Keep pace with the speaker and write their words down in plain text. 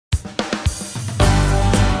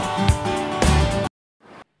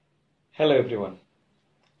Hello everyone.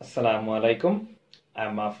 Assalamu alaikum.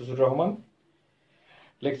 I'm Mahfuzur Rahman,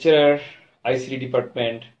 lecturer, ICT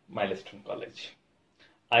department, Milestone College.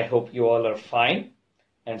 I hope you all are fine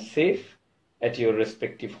and safe at your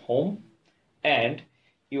respective home, and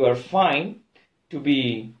you are fine to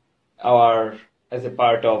be as a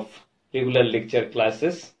part of regular lecture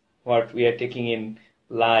classes what we are taking in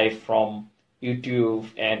live from YouTube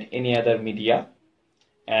and any other media.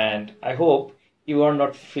 And I hope you are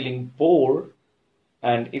not feeling bored,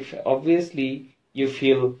 and if obviously you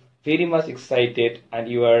feel very much excited and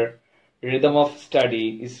your rhythm of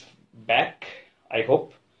study is back, I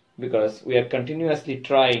hope, because we are continuously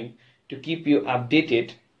trying to keep you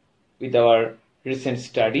updated with our recent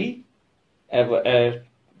study,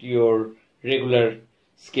 your regular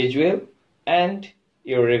schedule and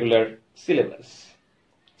your regular syllabus.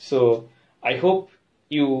 So I hope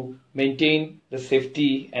you maintain the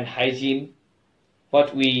safety and hygiene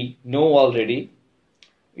what we know already.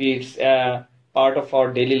 It's a part of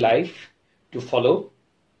our daily life to follow,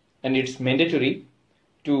 and it's mandatory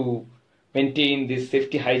to maintain this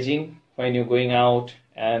safety hygiene when you're going out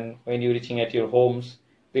and when you're reaching at your homes,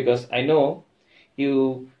 because I know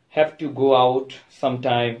you have to go out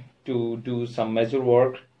sometime to do some major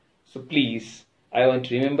work. So please, I want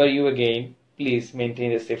to remember you again, please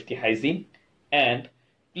maintain the safety hygiene and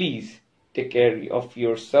please take care of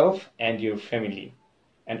yourself and your family.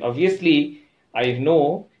 And obviously, I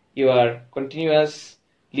know you are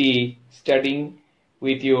continuously studying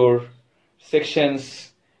with your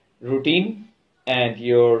sections routine and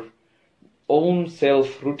your own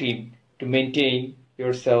self routine to maintain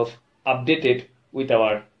yourself updated with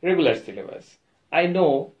our regular syllabus. I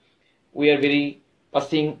know we are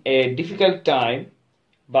passing a difficult time,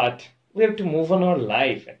 but we have to move on our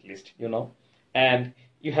life at least, and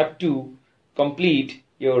you have to complete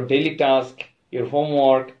your daily task, your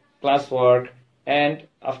homework, classwork, and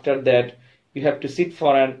after that you have to sit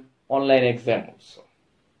for an online exam also.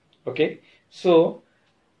 Okay, so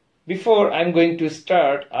before I'm going to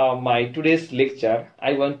start my today's lecture,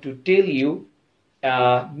 I want to tell you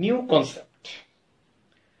a new concept.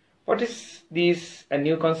 What is this a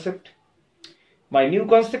new concept? My new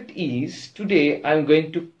concept is today I'm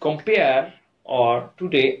going to compare, or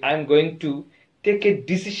today I'm going to take a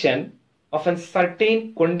decision of a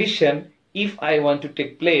certain condition if I want to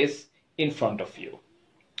take place in front of you.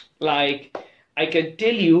 Like I can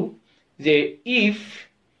tell you that if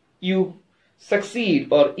you succeed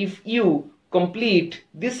or if you complete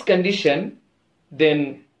this condition,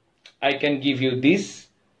 then I can give you this,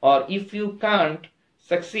 or if you can't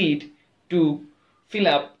succeed to fill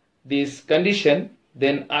up this condition,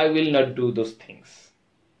 then I will not do those things.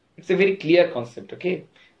 It's a very clear concept, okay?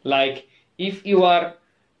 Like if you are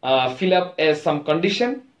fill up as some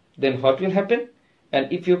condition, then what will happen?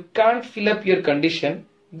 And if you can't fill up your condition,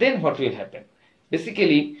 then what will happen?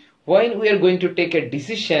 Basically, when we are going to take a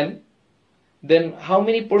decision, then how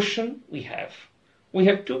many portion we have? We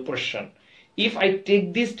have 2 portion. If I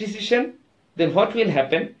take this decision, then what will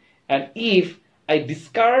happen? And if I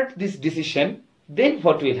discard this decision, then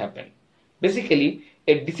what will happen? Basically,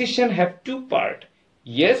 a decision have 2 part,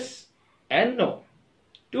 yes and no.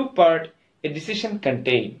 2 part a decision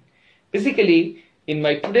contain. Basically, in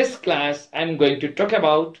my today's class, I'm going to talk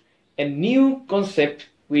about a new concept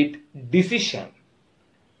with decision.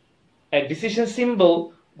 A decision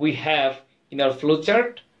symbol we have in our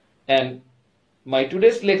flowchart, and my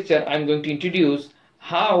today's lecture, I'm going to introduce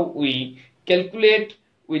how we calculate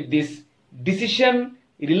with this decision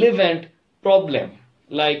relevant problem.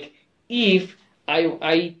 Like if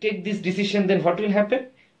I take this decision, then what will happen?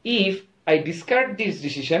 If I discard this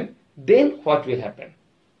decision, then what will happen?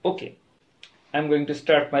 Okay, I'm going to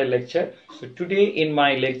start my lecture. So today in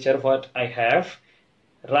my lecture, what I have,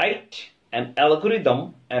 write an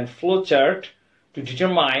algorithm and flowchart to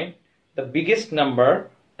determine the biggest number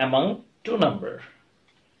among 2 numbers.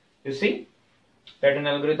 You see, write an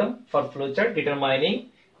algorithm for flowchart determining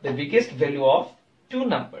the biggest value of 2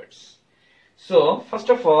 numbers. So first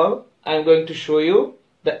of all, I'm going to show you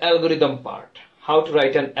the algorithm part, how to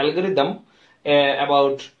write an algorithm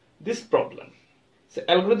about this problem. So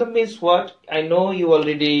algorithm means what? I know you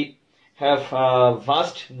already have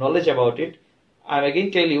vast knowledge about it. I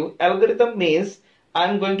again tell you, algorithm means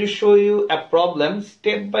I'm going to show you a problem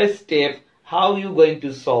step by step how you're going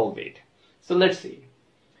to solve it. So let's see.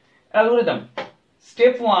 Algorithm.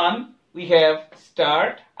 Step 1, we have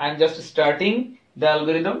start. I'm just starting the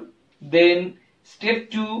algorithm. Then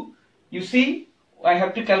step 2, you see, I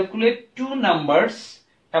have to calculate 2 numbers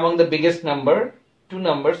among the biggest number. 2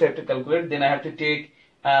 numbers I have to calculate. Then I have to take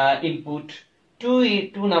input,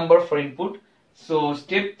 two number for input. So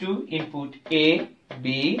step 2, input A,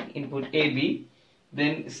 B, input A, B.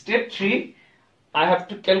 Then step 3, I have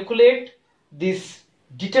to calculate this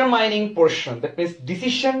determining portion, that means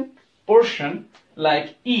decision portion,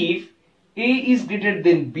 like if A is greater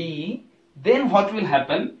than B, then what will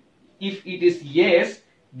happen? If it is yes,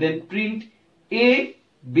 then print A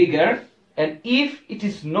bigger, and if it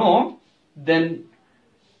is no, then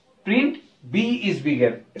print B is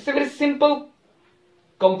bigger. It's a very simple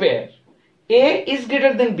compare. A is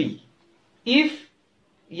greater than B. If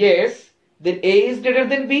yes, then A is greater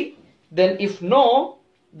than B. Then if no,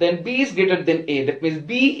 then B is greater than A. That means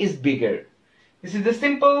B is bigger. This is the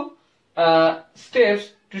simple steps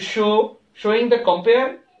to showing the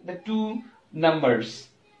compare the two numbers.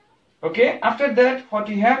 Okay. After that, what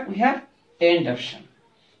we have AND option.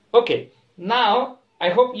 Okay. Now I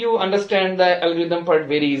hope you understand the algorithm part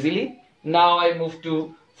very easily. Now I move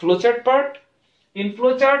to flowchart part. In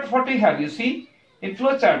flowchart, what we have, you see, in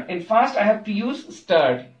flowchart, in first I have to use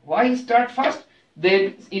start. Why start first?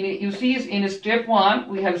 Then you see in step 1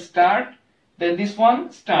 we have start, then this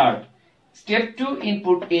one start. Step 2,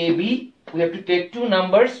 input A, B. We have to take two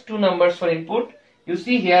numbers for input. You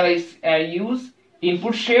see here I use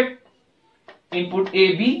input shape, input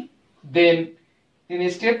A, B. Then in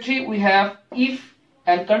step 3 we have if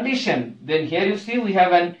and condition. Then here you see we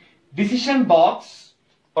have an decision box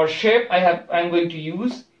or shape. I'm going to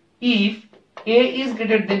use if A is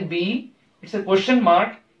greater than B, it's a question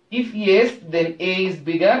mark. If yes, then A is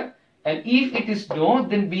bigger, and if it is no,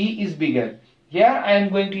 then B is bigger. Here I am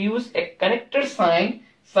going to use a connector sign,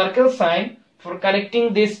 circle sign, for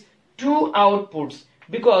connecting these two outputs,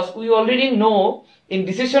 because we already know in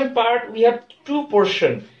decision part we have two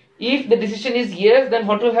portions. If the decision is yes, then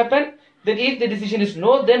what will happen? Then if the decision is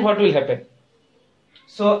no, then what will happen?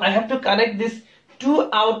 So I have to connect these two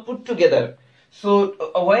output together. So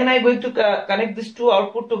when I going to connect these two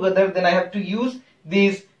output together, then I have to use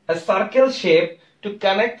this a circle shape to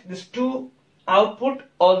connect these two output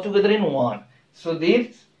all together in one. So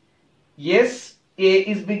this yes, A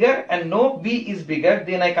is bigger and no, B is bigger.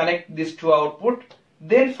 Then I connect these two output.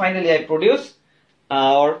 Then finally I produce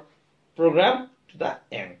our program to the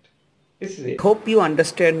end. This is it. Hope you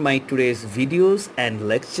understand my today's videos and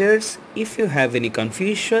lectures. If you have any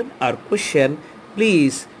confusion or question,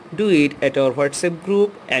 please do it at our WhatsApp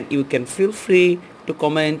group, and you can feel free to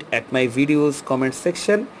comment at my videos comment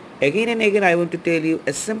section. Again and again I want to tell you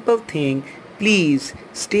a simple thing. Please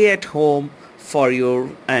stay at home for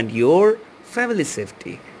your and your family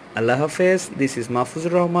safety. Allah Hafiz. This is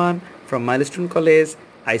Mahfuzur Rahman from Milestone College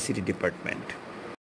ICT department.